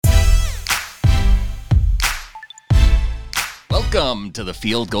Welcome to the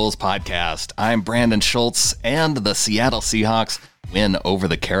Field Gulls Podcast. I'm Brandon Schultz, and the Seattle Seahawks win over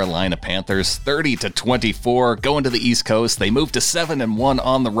the Carolina Panthers 30-24. Going to the East Coast, they move to 7-1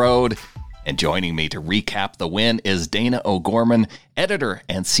 on the road. And joining me to recap the win is Dana O'Gorman, editor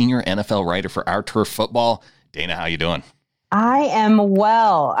and senior NFL writer for Our Turf Football. Dana, how you doing? I am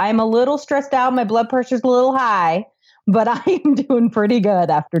well. I'm a little stressed out. My blood pressure's a little high, but I am doing pretty good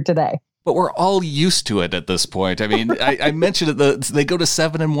after today. But we're all used to it at this point. I mean, I mentioned it. They go to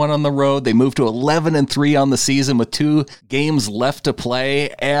 7-1 on the road. They move to 11-3 on the season with 2 games left to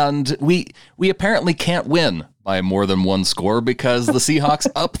play. And we apparently can't win by more than one score because the Seahawks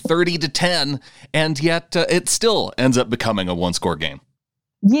up 30-10. And yet it still ends up becoming a one-score game.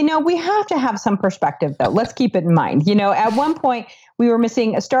 You know, we have to have some perspective, though. Let's keep it in mind. You know, at one point, we were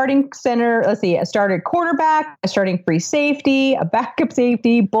missing a starting center, a starting quarterback, a starting free safety, a backup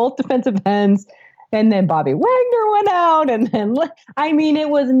safety, both defensive ends, and then Bobby Wagner went out. And then, I mean, it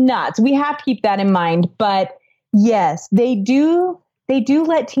was nuts. We have to keep that in mind. But yes, they do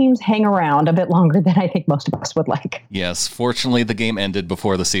let teams hang around a bit longer than I think most of us would like. Yes, fortunately, the game ended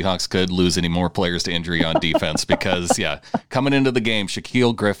before the Seahawks could lose any more players to injury on defense because, coming into the game,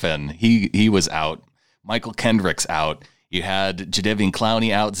 Shaquill Griffin, he was out. Michael Kendrick's out. You had Jadeveon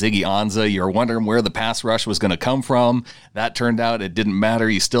Clowney out, Ziggy Ansah. You're wondering where the pass rush was going to come from. That turned out it didn't matter.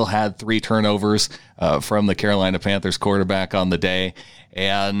 You still had 3 turnovers from the Carolina Panthers quarterback on the day.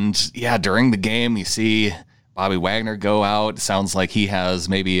 And, during the game, you see Bobby Wagner go out. Sounds like he has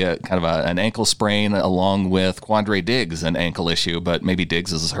maybe an ankle sprain along with Quandre Diggs, an ankle issue, but maybe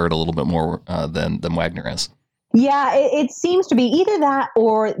Diggs is hurt a little bit more than Wagner is. Yeah, it seems to be either that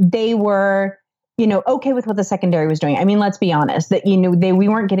or they were, okay with what the secondary was doing. I mean, let's be honest that, we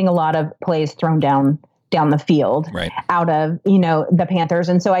weren't getting a lot of plays thrown down the field out of, the Panthers.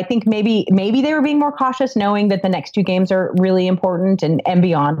 And so I think maybe they were being more cautious knowing that the next 2 games are really important and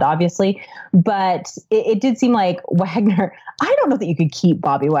beyond, obviously. But it did seem like Wagner, I don't know that you could keep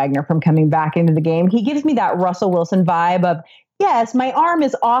Bobby Wagner from coming back into the game. He gives me that Russell Wilson vibe of, yes, my arm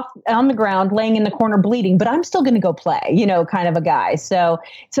is off on the ground, laying in the corner bleeding, but I'm still going to go play, kind of a guy. So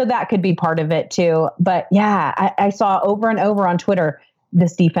that could be part of it too. But yeah, I saw over and over on Twitter,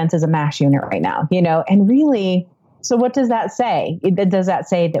 this defense is a mash unit right now, and really, so what does that say? Does that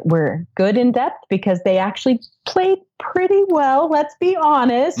say that we're good in depth because they actually played pretty well? Let's be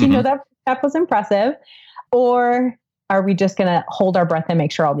honest. Mm-hmm. That was impressive. Or are we just going to hold our breath and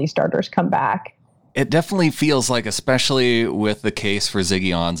make sure all these starters come back? It definitely feels like, especially with the case for Ziggy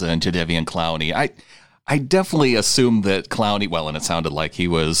Ansah and Jadeveon Clowney, I definitely assumed that Clowney, well, and it sounded like he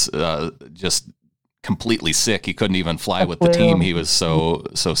was just completely sick. He couldn't even fly with the team. He was so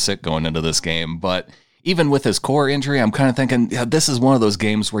sick going into this game. But even with his core injury, I'm kind of thinking this is one of those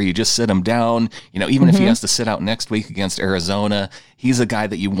games where you just sit him down. Even if he has to sit out next week against Arizona, he's a guy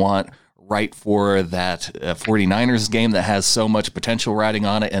that you want right for that 49ers game that has so much potential riding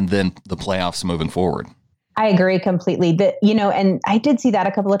on it, and then the playoffs moving forward. I agree completely. And I did see that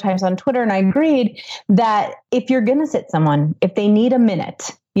a couple of times on Twitter, and I agreed that if you're going to sit someone, if they need a minute,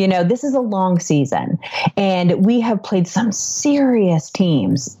 this is a long season, and we have played some serious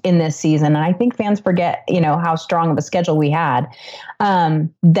teams in this season. And I think fans forget, how strong of a schedule we had,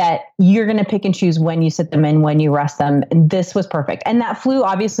 that you're going to pick and choose when you sit them in, when you rest them. And this was perfect. And that flu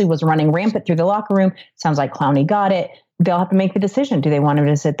obviously was running rampant through the locker room. Sounds like Clowney got it. They'll have to make the decision. Do they want him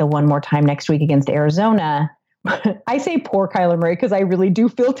to sit the one more time next week against Arizona? I say poor Kyler Murray because I really do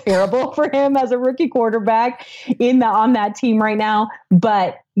feel terrible for him as a rookie quarterback on that team right now.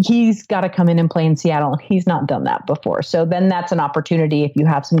 But he's got to come in and play in Seattle. He's not done that before. So then that's an opportunity if you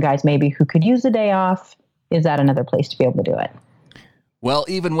have some guys maybe who could use a day off. Is that another place to be able to do it? Well,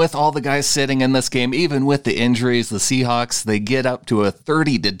 even with all the guys sitting in this game, even with the injuries, the Seahawks, they get up to a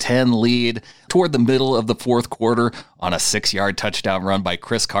 30-10 lead toward the middle of the fourth quarter on a 6-yard touchdown run by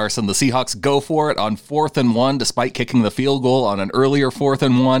Chris Carson. The Seahawks go for it on 4th and 1, despite kicking the field goal on an earlier 4th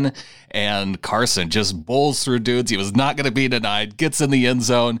and 1. And Carson just bowls through dudes. He was not going to be denied, gets in the end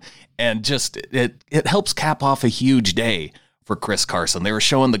zone, and just it helps cap off a huge day for Chris Carson. They were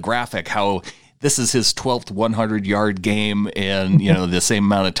showing the graphic how this is his 12th 100-yard game in, the same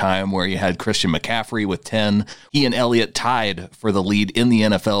amount of time where you had Christian McCaffrey with 10. He and Elliott tied for the lead in the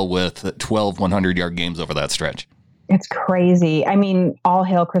NFL with 12 100-yard games over that stretch. It's crazy. I mean, all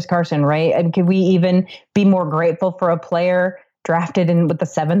hail Chris Carson, right? And could we even be more grateful for a player drafted in with the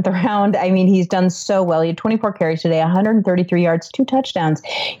 7th round? I mean, he's done so well. He had 24 carries today, 133 yards, 2 touchdowns.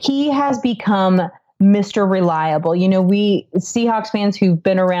 He has become Mr. Reliable. We Seahawks fans who've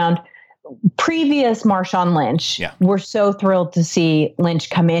been around previous Marshawn Lynch, we're so thrilled to see Lynch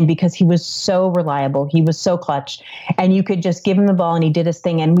come in because he was so reliable. He was so clutch, and you could just give him the ball and he did his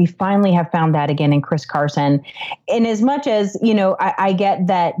thing. And we finally have found that again in Chris Carson. And as much as, I get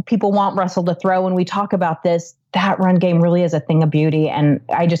that people want Russell to throw, and we talk about this, that run game really is a thing of beauty. And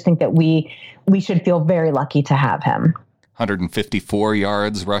I just think that we should feel very lucky to have him. 154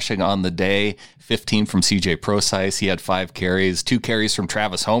 yards rushing on the day, 15 from CJ Prosise. He had 5 carries, 2 carries from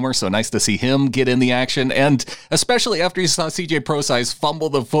Travis Homer. So nice to see him get in the action. And especially after you saw CJ Prosise fumble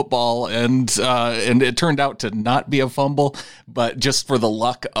the football and it turned out to not be a fumble, but just for the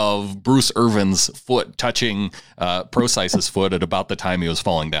luck of Bruce Irvin's foot touching Prosise's foot at about the time he was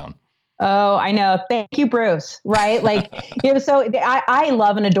falling down. Oh, I know. Thank you, Bruce. Right. So I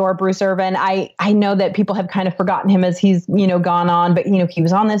love and adore Bruce Irvin. I know that people have kind of forgotten him as he's, gone on, but, he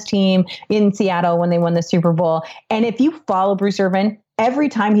was on this team in Seattle when they won the Super Bowl. And if you follow Bruce Irvin, every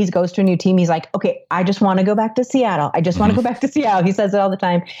time he goes to a new team, he's like, okay, I just want to go back to Seattle. I just want to go back to Seattle. He says it all the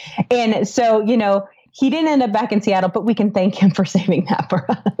time. And so, he didn't end up back in Seattle, but we can thank him for saving that for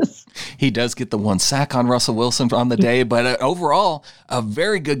us. He does get the 1 sack on Russell Wilson on the day, but overall, a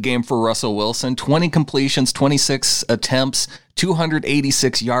very good game for Russell Wilson. 20 completions, 26 attempts,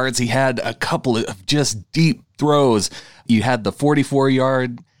 286 yards. He had a couple of just deep throws. You had the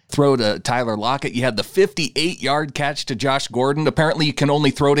 44-yard throw to Tyler Lockett. You had the 58-yard catch to Josh Gordon. Apparently, you can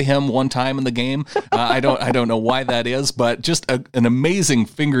only throw to him one time in the game. I don't know why that is, but just an amazing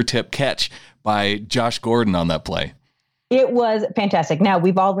fingertip catch by Josh Gordon on that play. It was fantastic. Now,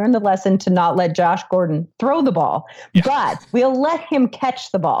 we've all learned the lesson to not let Josh Gordon throw the ball, but we'll let him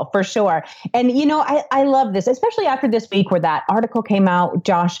catch the ball for sure. And, I love this, especially after this week where that article came out.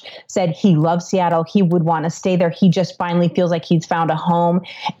 Josh said he loves Seattle. He would want to stay there. He just finally feels like he's found a home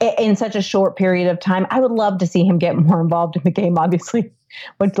in such a short period of time. I would love to see him get more involved in the game, obviously.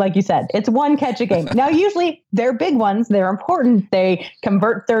 But like you said, it's one catch a game. Now, usually they're big ones. They're important. They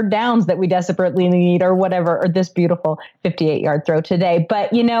convert third downs that we desperately need or whatever, or this beautiful 58-yard throw today.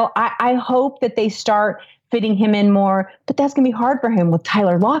 But, I hope that they start fitting him in more, but that's going to be hard for him with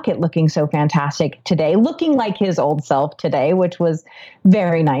Tyler Lockett looking so fantastic today, looking like his old self today, which was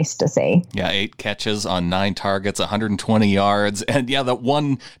very nice to see. Yeah, 8 catches on 9 targets, 120 yards. And yeah, that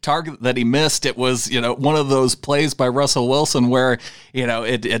one target that he missed, it was, one of those plays by Russell Wilson where,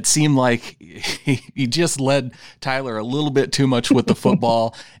 it seemed like he just led Tyler a little bit too much with the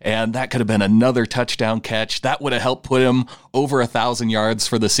football. And that could have been another touchdown catch. That would have helped put him over 1,000 yards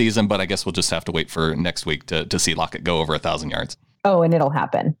for the season. But I guess we'll just have to wait for next week to see Lockett go over 1,000 yards. Oh, and it'll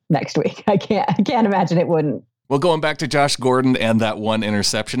happen next week. I can't imagine it wouldn't. Well, going back to Josh Gordon and that one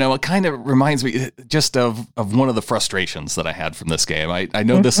interception, now it kind of reminds me just of one of the frustrations that I had from this game. I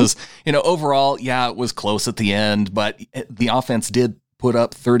know this is, overall, it was close at the end, but the offense did put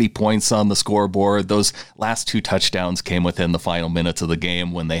up 30 points on the scoreboard. Those last 2 touchdowns came within the final minutes of the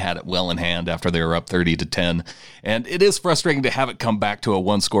game when they had it well in hand after they were up 30-10. And it is frustrating to have it come back to a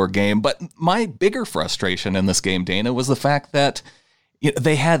 1-score game. But my bigger frustration in this game, Dana, was the fact that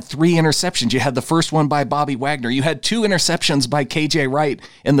they had 3 interceptions. You had the first one by Bobby Wagner. You had 2 interceptions by KJ Wright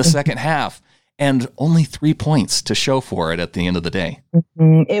in the second half. And only 3 points to show for it at the end of the day.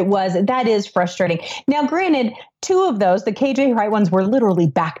 That is frustrating. Now, granted, 2 of those, the KJ Wright ones, were literally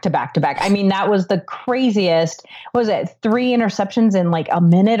back to back to back. I mean, that was the craziest. What was it? 3 interceptions in like a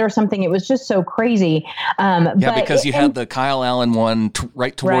minute or something. It was just so crazy. Because you had the Kyle Allen one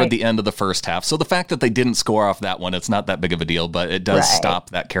right toward the end of the first half. So the fact that they didn't score off that one, it's not that big of a deal, but it does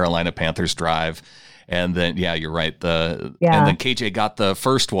stop that Carolina Panthers drive. And then, you're right. And then KJ got the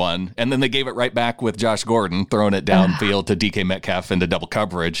first one, and then they gave it right back with Josh Gordon throwing it downfield to DK Metcalf into double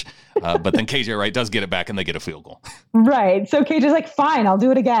coverage. But then KJ Wright does get it back, and they get a field goal. Right. So KJ's like, fine, I'll do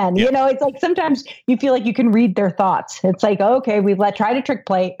it again. Yeah. It's like sometimes you feel like you can read their thoughts. It's like, okay, we've tried a trick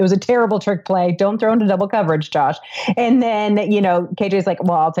play. It was a terrible trick play. Don't throw into double coverage, Josh. And then, KJ's like,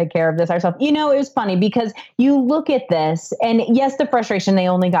 well, I'll take care of this ourselves. It was funny because you look at this, and yes, the frustration, they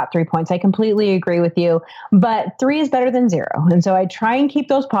only got 3 points. I completely agree with you, but 3 is better than 0. And so I try and keep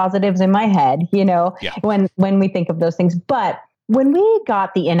those positives in my head, when we think of those things. But when we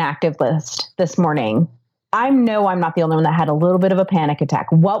got the inactive list this morning, I know I'm not the only one that had a little bit of a panic attack.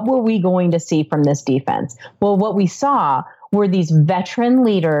 What were we going to see from this defense? Well, what we saw were these veteran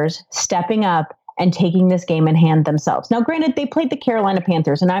leaders stepping up and taking this game in hand themselves. Now, granted, they played the Carolina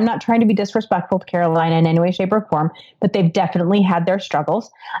Panthers, and I'm not trying to be disrespectful to Carolina in any way, shape, or form, but they've definitely had their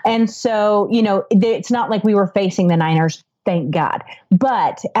struggles. And so, it's not like we were facing the Niners, thank God.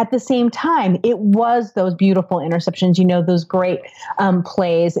 But at the same time, it was those beautiful interceptions, those great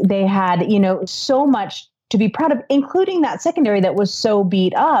plays. They had, so much to be proud of, including that secondary that was so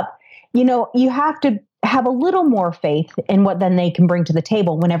beat up. you have to have a little more faith in what then they can bring to the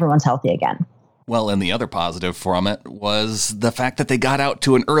table when everyone's healthy again. Well, and the other positive from it was the fact that they got out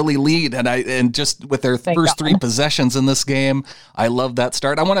to an early lead, and just with their first three possessions in this game, I love that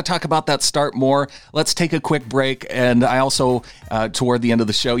start. I want to talk about that start more. Let's take a quick break, and I also, toward the end of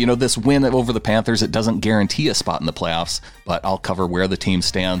the show, this win over the Panthers, it doesn't guarantee a spot in the playoffs, but I'll cover where the team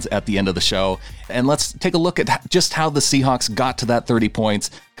stands at the end of the show, and let's take a look at just how the Seahawks got to that 30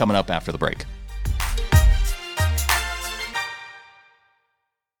 points coming up after the break.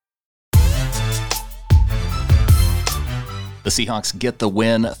 The Seahawks get the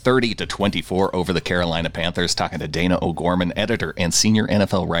win 30-24 over the Carolina Panthers. Talking to Dana O'Gorman, editor and senior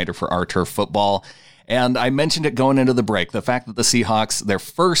NFL writer for Our Turf Football. And I mentioned it going into the break, the fact that the Seahawks, their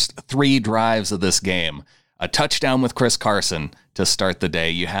first three drives of this game, a touchdown with Chris Carson to start the day.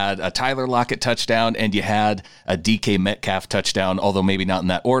 You had a Tyler Lockett touchdown and you had a DK Metcalf touchdown, although maybe not in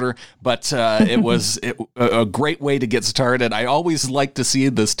that order. But it was a great way to get started. I always like to see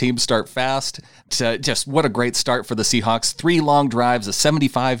this team start fast. Just what a great start for the Seahawks. 3 long drives, a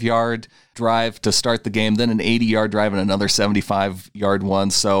 75-yard drive to start the game, then an 80-yard drive and another 75-yard one.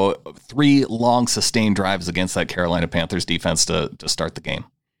 So 3 long sustained drives against that Carolina Panthers defense to start the game.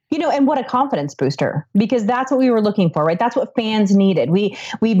 And what a confidence booster, because that's what we were looking for, right? That's what fans needed.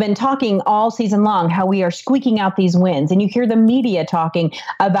 We've been talking all season long how we are squeaking out these wins, and you hear the media talking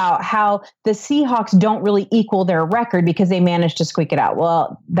about how the Seahawks don't really equal their record because they managed to squeak it out.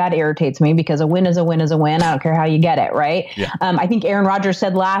 Well, that irritates me because a win is a win is a win. I don't care how you get it, right? Yeah. I think Aaron Rodgers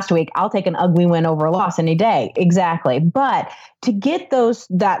said last week, I'll take an ugly win over a loss any day. Exactly. But to get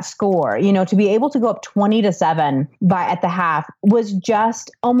that score, to be able to go up 20-7 at the half was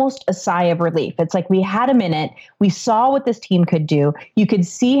just almost a sigh of relief. It's like we had a minute. We saw what this team could do. You could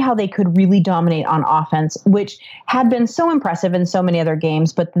see how they could really dominate on offense, which had been so impressive in so many other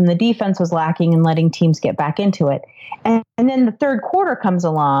games, but then the defense was lacking in letting teams get back into it. And then the third quarter comes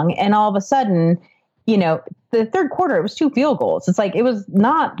along, and all of a sudden, the third quarter, it was 2 field goals. It's like it was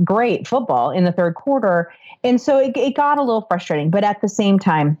not great football in the third quarter. And so it got a little frustrating. But at the same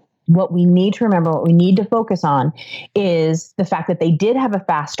time, what we need to remember, what we need to focus on is the fact that they did have a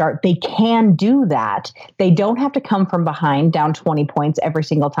fast start. They can do that. They don't have to come from behind down 20 points every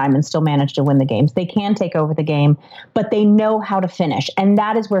single time and still manage to win the games. They can take over the game, but they know how to finish. And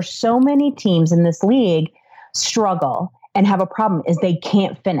that is where so many teams in this league struggle and have a problem is they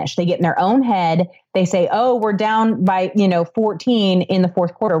can't finish. They get in their own head. They say, oh, we're down by, 14 in the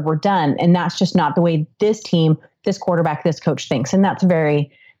fourth quarter. We're done. And that's just not the way this team, this quarterback, this coach thinks. And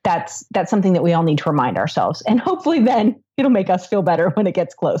that's something that we all need to remind ourselves. And hopefully then it'll make us feel better when it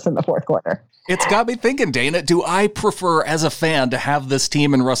gets close in the fourth quarter. It's got me thinking, Dana, do I prefer as a fan to have this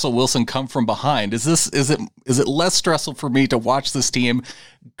team and Russell Wilson come from behind? Is it less stressful for me to watch this team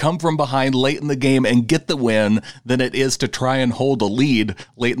come from behind late in the game and get the win than it is to try and hold a lead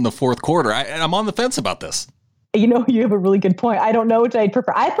late in the fourth quarter? I'm on the fence about this. You have a really good point. I don't know which I'd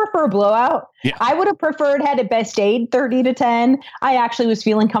prefer. I prefer a blowout. Yeah. I would have preferred had it best stayed 30-10. I actually was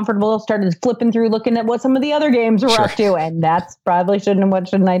feeling comfortable, started flipping through, looking at what some of the other games were up to, and that's probably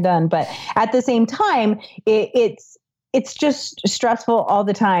shouldn't I done. But at the same time, it's just stressful all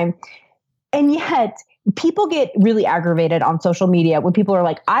the time. And yet people get really aggravated on social media when people are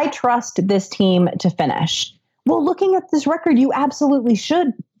like, I trust this team to finish. Well, looking at this record, you absolutely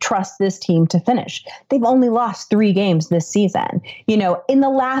should trust this team to finish. They've only lost 3 games this season. In the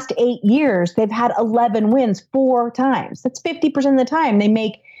last 8 years, they've had 11 wins 4 times. That's 50% of the time they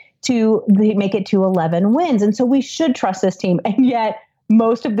make it to 11 wins. And so we should trust this team. And yet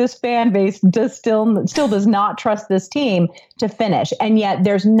most of this fan base still does not trust this team to finish. And yet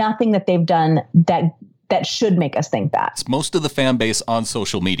there's nothing that they've done that should make us think that. It's most of the fan base on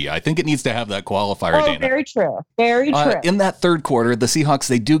social media. I think it needs to have that qualifier, Dana. Very true. Very true. In that third quarter, the Seahawks,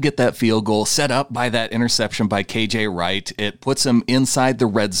 they do get that field goal set up by that interception by KJ Wright. It puts them inside the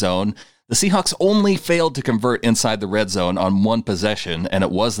red zone. The Seahawks only failed to convert inside the red zone on one possession, and it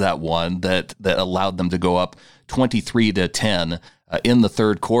was that one that allowed them to go up 23-10 in the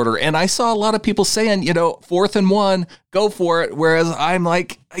third quarter. And I saw a lot of people saying, 4th and 1, go for it. Whereas I'm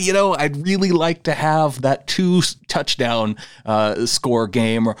like, I'd really like to have that 2 touchdown score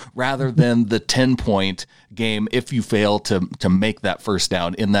game rather than the 10-point game if you fail to make that first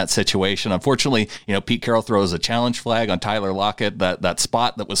down in that situation. Unfortunately, Pete Carroll throws a challenge flag on Tyler Lockett, that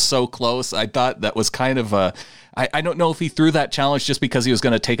spot that was so close. I thought that was kind of I don't know if he threw that challenge just because he was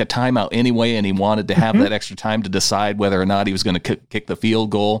going to take a timeout anyway and he wanted to have that extra time to decide whether or not he was going to kick the field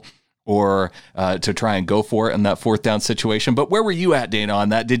goal, or to try and go for it in that fourth down situation. But where were you at, Dana, on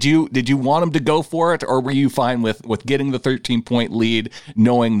that? Did you want him to go for it, or were you fine with getting the 13-point lead,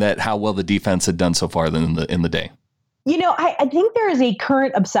 knowing that how well the defense had done so far in the day? I think there is a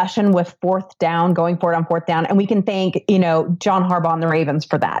current obsession with fourth down, going for it on fourth down. And we can thank, John Harbaugh and the Ravens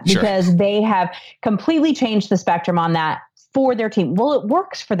for that, because they have completely changed the spectrum on that for their team. Well, it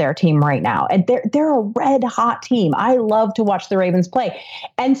works for their team right now. And they're a red hot team. I love to watch the Ravens play.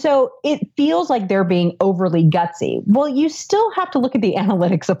 And so it feels like they're being overly gutsy. Well, you still have to look at the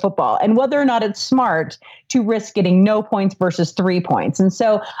analytics of football and whether or not it's smart to risk getting no points versus 3 points. And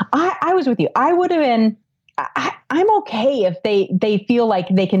so I was with you. I would have been, I'm okay if they feel like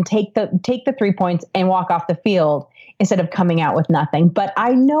they can take the 3 points and walk off the field instead of coming out with nothing. But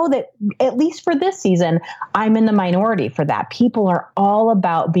I know that at least for this season, I'm in the minority for that. People are all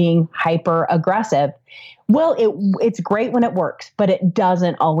about being hyper aggressive. Well, it's great when it works, but it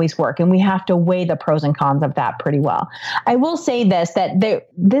doesn't always work. And we have to weigh the pros and cons of that pretty well. I will say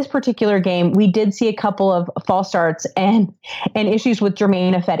this particular game, we did see a couple of false starts and issues with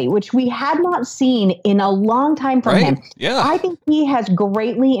Germain Ifedi, which we had not seen in a long time from him. Yeah. I think he has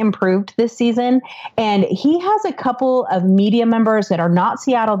greatly improved this season. And he has a couple of media members that are not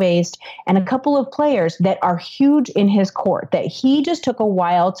Seattle based and a couple of players that are huge in his court, that he just took a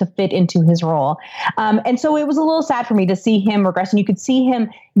while to fit into his role. And so it was a little sad for me to see him regress, and you could see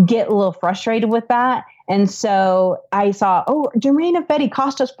him get a little frustrated with that. And so I saw, Germain Ifedi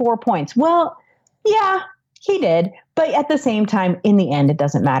cost us 4 points. Well, yeah, he did. But at the same time, in the end, it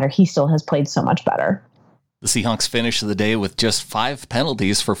doesn't matter. He still has played so much better. The Seahawks finished the day with just 5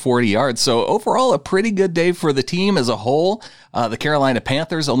 penalties for 40 yards. So overall, a pretty good day for the team as a whole. The Carolina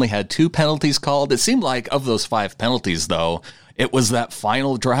Panthers only had 2 penalties called. It seemed like of those 5 penalties, though, it was that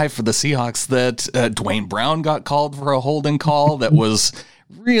final drive for the Seahawks that Dwayne Brown got called for a holding call that was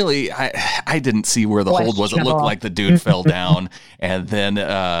really, I didn't see where the hold was. It looked like the dude fell down. And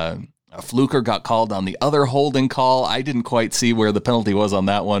then Fluker got called on the other holding call. I didn't quite see where the penalty was on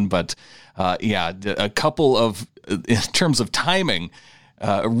that one, but a couple of, in terms of timing,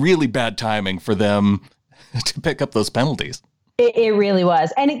 really bad timing for them to pick up those penalties. It really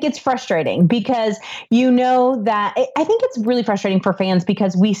was. And it gets frustrating because that I think it's really frustrating for fans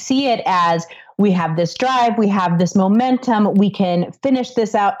because we see it as we have this drive, we have this momentum, we can finish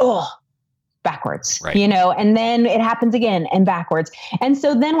this out. Backwards, right. And then it happens again and backwards. And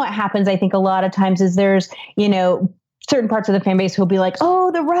so then what happens, I think a lot of times is there's, certain parts of the fan base who'll be like,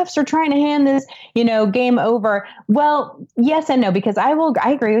 the refs are trying to hand this, game over. Well, yes and no, because I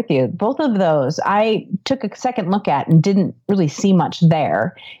agree with you. Both of those I took a second look at and didn't really see much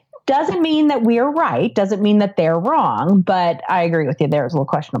there. Doesn't mean that we're right. Doesn't mean that they're wrong, but I agree with you. There is a little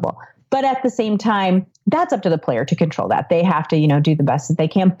questionable. But at the same time, that's up to the player to control that. They have to, do the best that they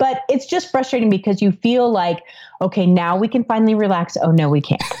can. But it's just frustrating because you feel like, okay, now we can finally relax. Oh, no, we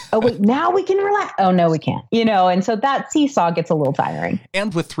can't. Oh, wait, now we can relax. Oh, no, we can't. And so that seesaw gets a little tiring.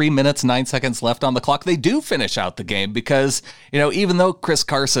 And with 3 minutes, 9 seconds left on the clock, they do finish out the game because, even though Chris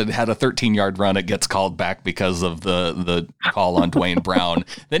Carson had a 13-yard run, it gets called back because of the call on Dwayne Brown.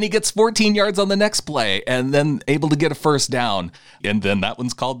 Then he gets 14 yards on the next play and then able to get a first down. And then that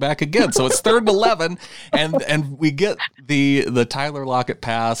one's called back again. So it's 3rd and 11. And we get the Tyler Lockett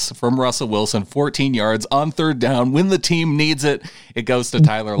pass from Russell Wilson, 14 yards on 3rd down. When the team needs it, it goes to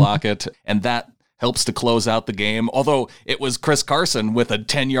Tyler Lockett, and that helps to close out the game. Although it was Chris Carson with a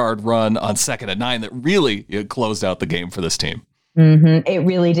 10-yard run on 2nd and 9 that really closed out the game for this team. Mm-hmm. It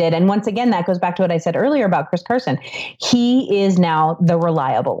really did. And once again, that goes back to what I said earlier about Chris Carson. He is now the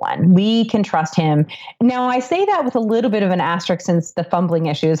reliable one. We can trust him. Now, I say that with a little bit of an asterisk since the fumbling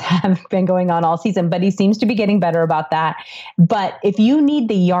issues have been going on all season, but he seems to be getting better about that. But if you need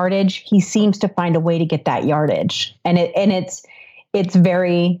the yardage, he seems to find a way to get that yardage. And it's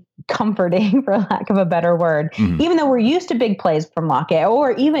very comforting, for lack of a better word. Mm-hmm. Even though we're used to big plays from Lockett,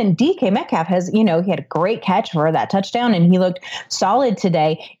 or even DK Metcalf has, he had a great catch for that touchdown and he looked solid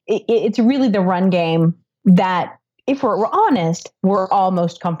today. It's really the run game that, if we're honest, we're all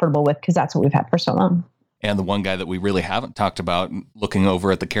most comfortable with because that's what we've had for so long. And the one guy that we really haven't talked about, looking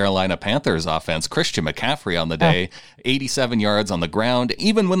over at the Carolina Panthers offense, Christian McCaffrey on the day, 87 yards on the ground.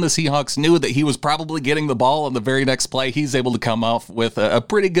 Even when the Seahawks knew that he was probably getting the ball on the very next play, he's able to come off with a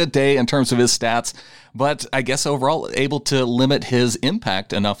pretty good day in terms of his stats. But I guess overall able to limit his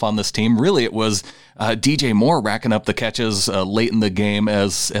impact enough on this team. Really, it was DJ Moore racking up the catches late in the game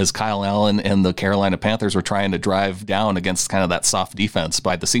as Kyle Allen and the Carolina Panthers were trying to drive down against kind of that soft defense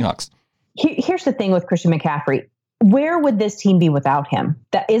by the Seahawks. Here's the thing with Christian McCaffrey. where would this team be without him?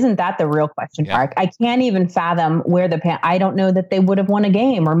 Isn't that the real question mark? I can't even fathom where I don't know that they would have won a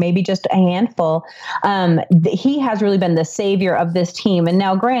game, or maybe just a handful. He has really been the savior of this team. And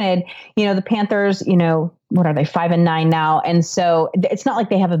now, granted, the Panthers, what are they, 5-9 now? And so it's not like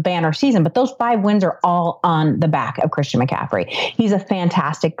they have a banner season, but those 5 wins are all on the back of Christian McCaffrey. He's a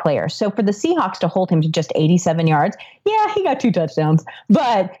fantastic player. So for the Seahawks to hold him to just 87 yards, yeah, he got 2 touchdowns.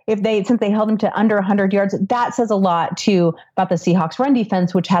 But since they held him to under 100 yards, that says a lot too about the Seahawks run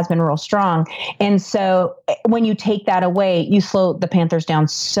defense, which has been real strong. And so when you take that away, you slow the Panthers down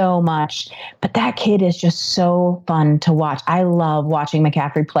so much. But that kid is just so fun to watch. I love watching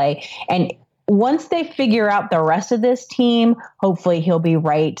McCaffrey play. And once they figure out the rest of this team, hopefully he'll be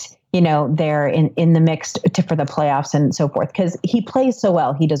right, there in the mix for the playoffs and so forth, because he plays so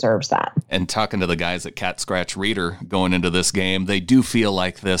well. He deserves that. And talking to the guys at Cat Scratch Reader going into this game, they do feel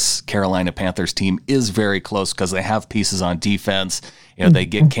like this Carolina Panthers team is very close because they have pieces on defense. They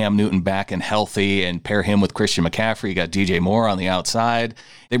get Cam Newton back and healthy and pair him with Christian McCaffrey. You got DJ Moore on the outside.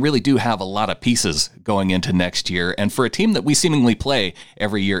 They really do have a lot of pieces going into next year. And for a team that we seemingly play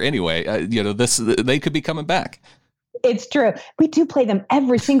every year anyway, they could be coming back. It's true. We do play them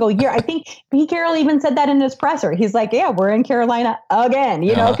every single year. I think Pete Carroll even said that in his presser. He's like, yeah, we're in Carolina again,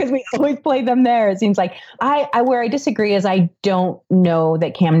 because we always play them there. It seems like where I disagree is I don't know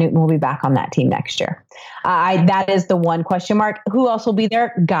that Cam Newton will be back on that team next year. That is the one question mark. Who else will be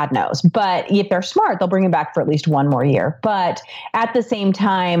there? God knows. But if they're smart, they'll bring him back for at least one more year. But at the same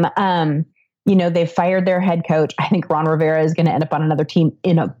time, they've fired their head coach. I think Ron Rivera is going to end up on another team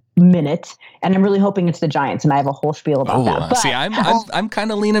in a minute, and I'm really hoping it's the Giants, and I have a whole spiel about that. But, see, I'm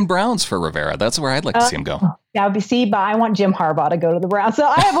kind of leaning Browns for Rivera. That's where I'd like to see him go. Yeah, but I want Jim Harbaugh to go to the Browns. So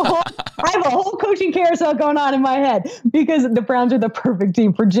I have a whole coaching carousel going on in my head because the Browns are the perfect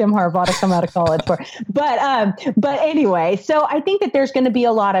team for Jim Harbaugh to come out of college for. But anyway, so I think that there's going to be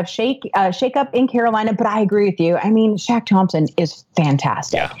a lot of shake up in Carolina. But I agree with you. I mean, Shaq Thompson is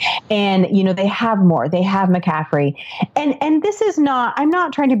fantastic, and they have more. They have McCaffrey, and this is not. I'm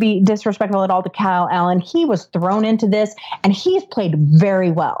not trying to be disrespectful at all to Kyle Allen. He was thrown into this, and he's played very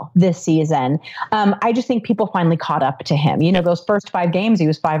well this season. I just think people finally caught up to him. Those first 5 games, he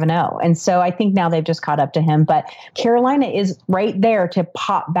was 5-0. And so I think now they've just caught up to him. But Carolina is right there to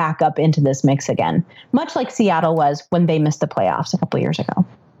pop back up into this mix again, much like Seattle was when they missed the playoffs a couple of years ago.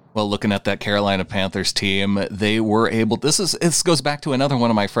 Well, looking at that Carolina Panthers team, they were able, this goes back to another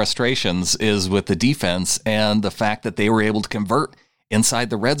one of my frustrations is with the defense and the fact that they were able to convert inside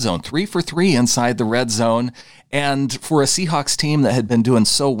the red zone, 3 for 3 inside the red zone. And for a Seahawks team that had been doing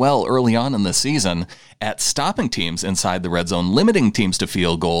so well early on in the season at stopping teams inside the red zone, limiting teams to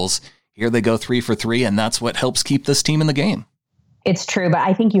field goals, here they go 3 for 3, and that's what helps keep this team in the game. It's true, but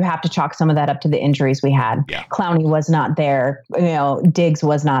I think you have to chalk some of that up to the injuries we had. Yeah. Clowney was not there. Diggs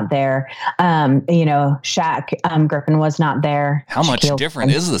was not there. Shaq Griffin was not there. How much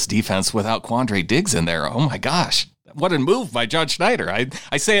different is this defense without Quandre Diggs in there? Oh my gosh. What a move by John Schneider.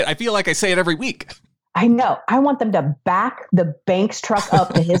 I say it. I feel like I say it every week. I know. I want them to back the Banks truck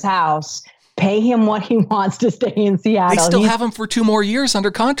up to his house, pay him what he wants to stay in Seattle. They still have him for 2 more years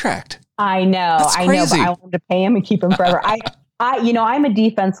under contract. I know. But I want them to pay him and keep him forever. I'm a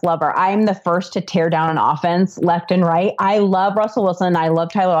defense lover. I'm the first to tear down an offense left and right. I love Russell Wilson. I love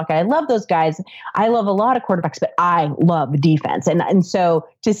Tyler Lockett. I love those guys. I love a lot of quarterbacks, but I love defense. And so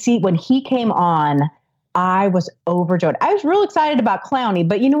to see when he came on, I was overjoyed. I was real excited about Clowney,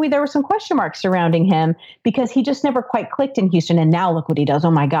 but there were some question marks surrounding him because he just never quite clicked in Houston. And now look what he does.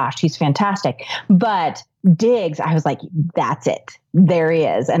 Oh my gosh, he's fantastic. But Diggs, I was like, that's it. There he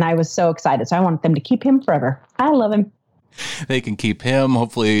is. And I was so excited. So I want them to keep him forever. I love him. They can keep him.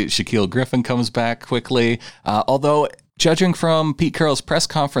 Hopefully Shaquille Griffin comes back quickly. Although judging from Pete Carroll's press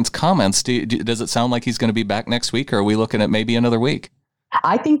conference comments, does it sound like he's going to be back next week, or are we looking at maybe another week?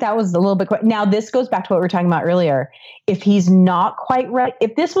 I think that was a little bit quick. Now, this goes back to what we were talking about earlier. If he's not quite right,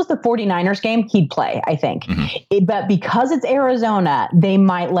 if this was the 49ers game, he'd play, I think. Mm-hmm. But because it's Arizona, they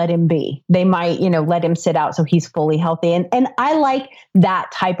might let him be. They might, let him sit out so he's fully healthy. And I like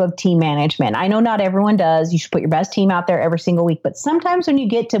that type of team management. I know not everyone does. You should put your best team out there every single week. But sometimes when you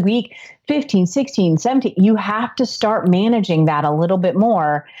get to week 15, 16, 17, you have to start managing that a little bit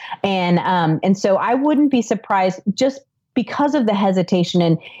more. And so I wouldn't be surprised just because of the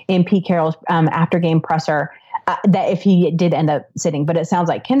hesitation in Pete Carroll's after game presser, that if he did end up sitting. But it sounds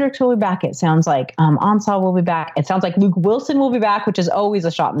like Kendricks will be back. It sounds like Ansah will be back. It sounds like Luke Wilson will be back, which is always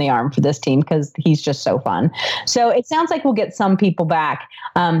a shot in the arm for this team because he's just so fun. So it sounds like we'll get some people back.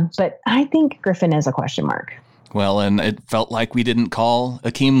 But I think Griffin is a question mark. Well, and it felt like we didn't call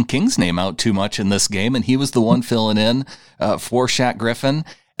Akeem King's name out too much in this game, and he was the one filling in for Shaq Griffin.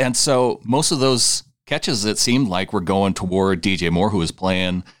 And so most of those catches, it seemed like, were going toward DJ Moore, who was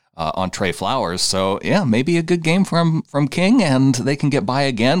playing on Trey Flowers. So, yeah, maybe a good game from King, and they can get by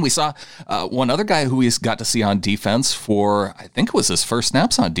again. We saw one other guy who we got to see on defense for, I think it was his first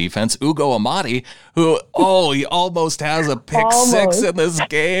snaps on defense, Ugo Amadi, who, he almost has a pick six in this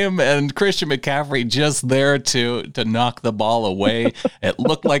game, and Christian McCaffrey just there to knock the ball away. It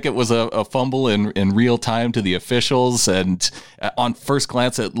looked like it was a fumble in real time to the officials, and on first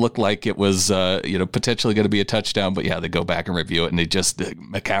glance, it looked like it was potentially going to be a touchdown, but yeah, they go back and review it, and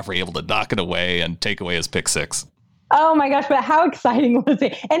McCaffrey able to knock it away and take away his pick six. Oh my gosh, but how exciting was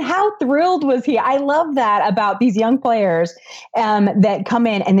he? And how thrilled was he? I love that about these young players that come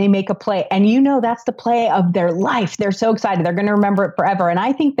in and they make a play. And that's the play of their life. They're so excited. They're going to remember it forever. And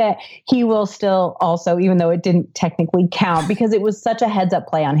I think that he will still also, even though it didn't technically count, because it was such a heads up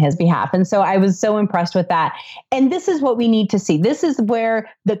play on his behalf. And so I was so impressed with that. And this is what we need to see. This is where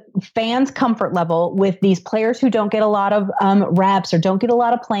the fans' comfort level with these players who don't get a lot of reps or don't get a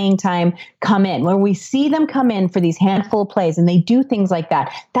lot of playing time come in. When we see them come in for these handful of plays and they do things like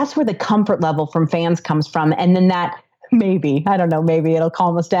that, that's where the comfort level from fans comes from. And then that maybe it'll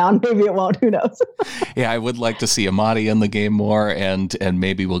calm us down. Maybe it won't. Who knows? Yeah, I would like to see Amadi in the game more, and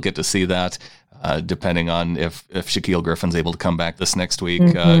maybe we'll get to see that depending on if Shaquille Griffin's able to come back this next week.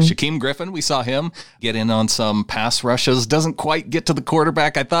 Shaquem Griffin, we saw him get in on some pass rushes. Doesn't quite get to the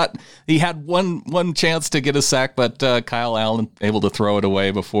quarterback. I thought he had one chance to get a sack, but Kyle Allen able to throw it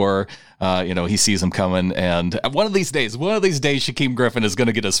away before he sees him coming. And one of these days, Shaquem Griffin is going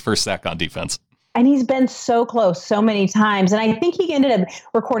to get his first sack on defense. And he's been so close so many times. And I think he ended up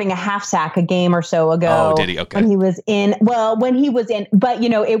recording a half sack a game or so ago. Oh, did he? Okay. When he was in, but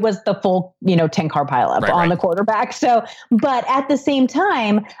it was the full, 10-car pileup on the quarterback. So, but at the same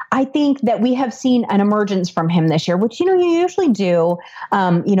time, I think that we have seen an emergence from him this year, which, you usually do,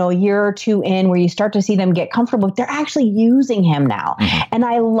 a year or two in, where you start to see them get comfortable. They're actually using him now. Mm-hmm. And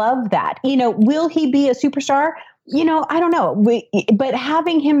I love that. Will he be a superstar? I don't know, but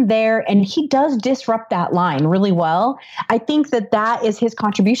having him there, and he does disrupt that line really well. I think that is his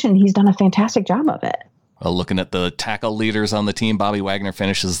contribution. He's done a fantastic job of it. Well, looking at the tackle leaders on the team, Bobby Wagner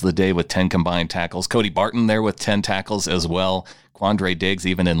finishes the day with 10 combined tackles. Cody Barton there with 10 tackles as well. Quandre Diggs,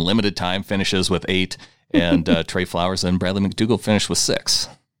 even in limited time, finishes with 8. And Trey Flowers and Bradley McDougald finished with 6.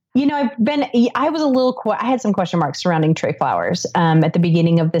 I had some question marks surrounding Trey Flowers at the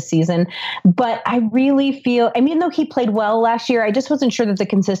beginning of the season, but I really feel, even though he played well last year, I just wasn't sure that the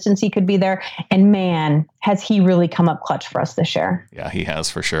consistency could be there. And man, has he really come up clutch for us this year. Yeah, he has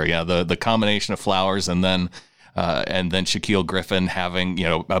for sure. Yeah, the combination of Flowers and then Shaquille Griffin having,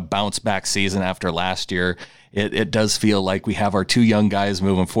 a bounce back season after last year. It does feel like we have our 2 young guys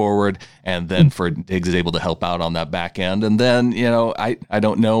moving forward, and then for Diggs is able to help out on that back end. And then, I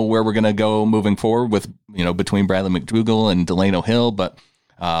don't know where we're going to go moving forward with, between Bradley McDougald and Delano Hill, but,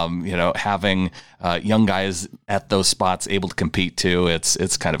 having young guys at those spots able to compete too,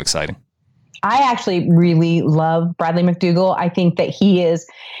 it's kind of exciting. I actually really love Bradley McDougald. I think that he is,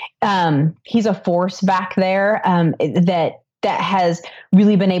 he's a force back there that has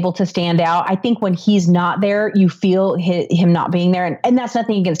really been able to stand out. I think when he's not there, you feel him not being there. And that's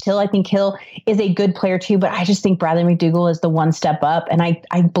nothing against Hill. I think Hill is a good player too, but I just think Bradley McDougald is the one step up, and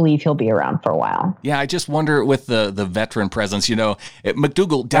I believe he'll be around for a while. Yeah, I just wonder with the veteran presence,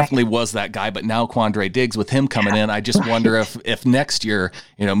 McDougald definitely was that guy, but now Quandre Diggs, with him coming in, I just wonder if next year,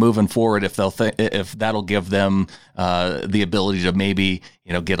 moving forward, if if that'll give them the ability to maybe,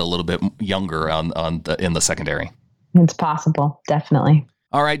 get a little bit younger in the secondary. It's possible. Definitely.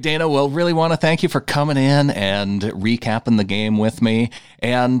 All right, Dana, we'll really want to thank you for coming in and recapping the game with me.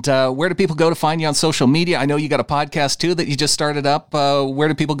 And where do people go to find you on social media? I know you got a podcast, too, that you just started up. Where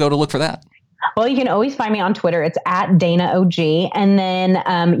do people go to look for that? Well, you can always find me on Twitter. It's @DanaOG. And then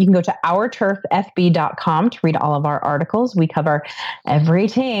you can go to OurTurfFB.com to read all of our articles. We cover every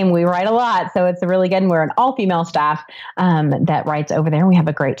team. We write a lot. So it's really good. And we're an all-female staff that writes over there. We have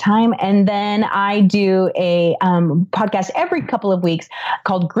a great time. And then I do a podcast every couple of weeks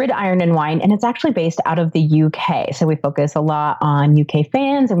called Gridiron and Wine. And it's actually based out of the UK. So we focus a lot on UK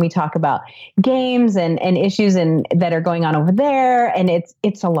fans, and we talk about games and issues that are going on over there. And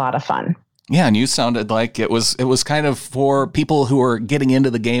it's a lot of fun. Yeah, and you sounded like it was kind of for people who are getting into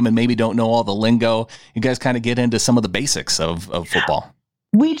the game and maybe don't know all the lingo. You guys kind of get into some of the basics of football.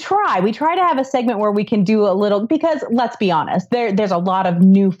 We try to have a segment where we can do a little, because let's be honest, there's a lot of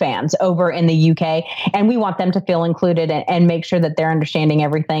new fans over in the UK, and we want them to feel included and make sure that they're understanding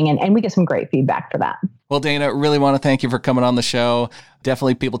everything. And we get some great feedback for that. Well, Dana, really want to thank you for coming on the show.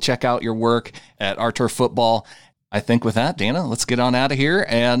 Definitely people check out your work at Our Turf Football. I think with that, Dana, let's get on out of here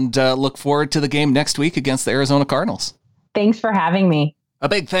and look forward to the game next week against the Arizona Cardinals. Thanks for having me. A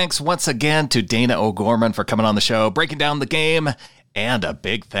big thanks once again to Dana O'Gorman for coming on the show, breaking down the game. And a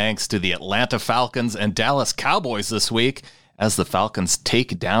big thanks to the Atlanta Falcons and Dallas Cowboys this week as the Falcons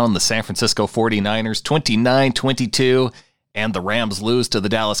take down the San Francisco 49ers 29-22, and the Rams lose to the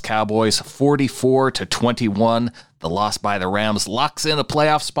Dallas Cowboys 44-21. The loss by the Rams locks in a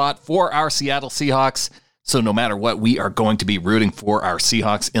playoff spot for our Seattle Seahawks. So no matter what, we are going to be rooting for our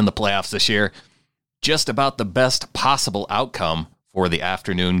Seahawks in the playoffs this year. Just about the best possible outcome for the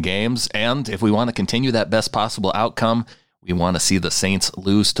afternoon games. And if we want to continue that best possible outcome, we want to see the Saints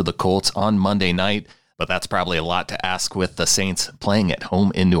lose to the Colts on Monday night, but that's probably a lot to ask with the Saints playing at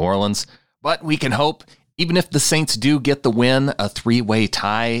home in New Orleans. But we can hope, even if the Saints do get the win, a three-way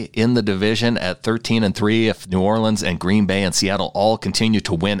tie in the division at 13-3, if New Orleans and Green Bay and Seattle all continue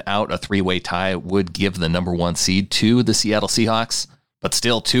to win out, a three-way tie would give the number one seed to the Seattle Seahawks. But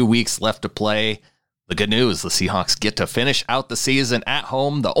still 2 weeks left to play. The good news, the Seahawks get to finish out the season at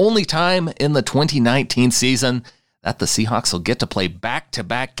home, the only time in the 2019 season that the Seahawks will get to play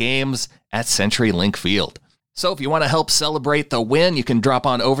back-to-back games at CenturyLink Field. So if you want to help celebrate the win, you can drop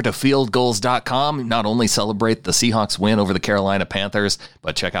on over to fieldgoals.com. Not only celebrate the Seahawks win over the Carolina Panthers,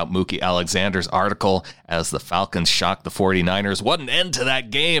 but check out Mookie Alexander's article as the Falcons shock the 49ers. What an end to that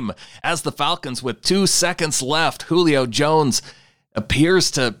game as the Falcons, with 2 seconds left, Julio Jones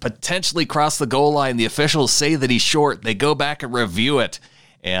appears to potentially cross the goal line. The officials say that he's short. They go back and review it.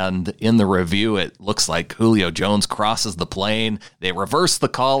 And in the review, it looks like Julio Jones crosses the plane. They reverse the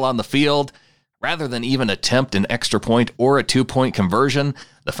call on the field. Rather than even attempt an extra point or a 2-point conversion,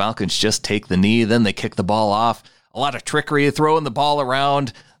 the Falcons just take the knee, then they kick the ball off. A lot of trickery, throwing the ball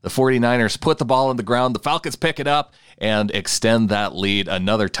around. The 49ers put the ball on the ground. The Falcons pick it up and extend that lead.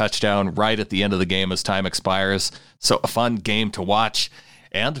 Another touchdown right at the end of the game as time expires. So a fun game to watch.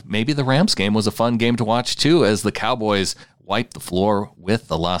 And maybe the Rams game was a fun game to watch too, as the Cowboys wiped the floor with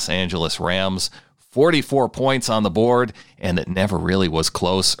the Los Angeles Rams. 44 points on the board, and it never really was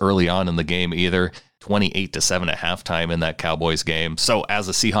close early on in the game either. 28-7 at halftime in that Cowboys game. So as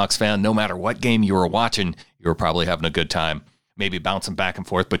a Seahawks fan, no matter what game you were watching, you were probably having a good time. Maybe bouncing back and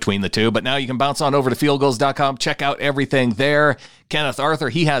forth between the two, but now you can bounce on over to fieldgoals.com. Check out everything there. Kenneth Arthur,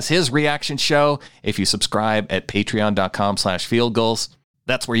 he has his reaction show. If you subscribe at patreon.com/fieldgoals,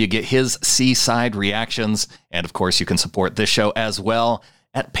 that's where you get his Seaside reactions. And of course, you can support this show as well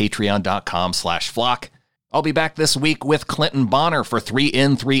at patreon.com/flock. I'll be back this week with Clinton Bonner for 3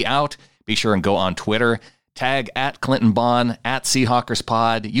 In, 3 Out. Be sure and go on Twitter, tag at Clinton Bon, at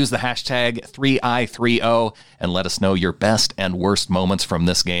SeahawkersPod, use the hashtag 3i30, and let us know your best and worst moments from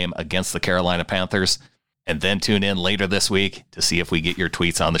this game against the Carolina Panthers. And then tune in later this week to see if we get your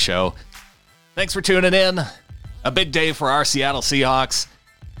tweets on the show. Thanks for tuning in. A big day for our Seattle Seahawks.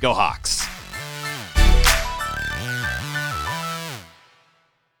 Go Hawks.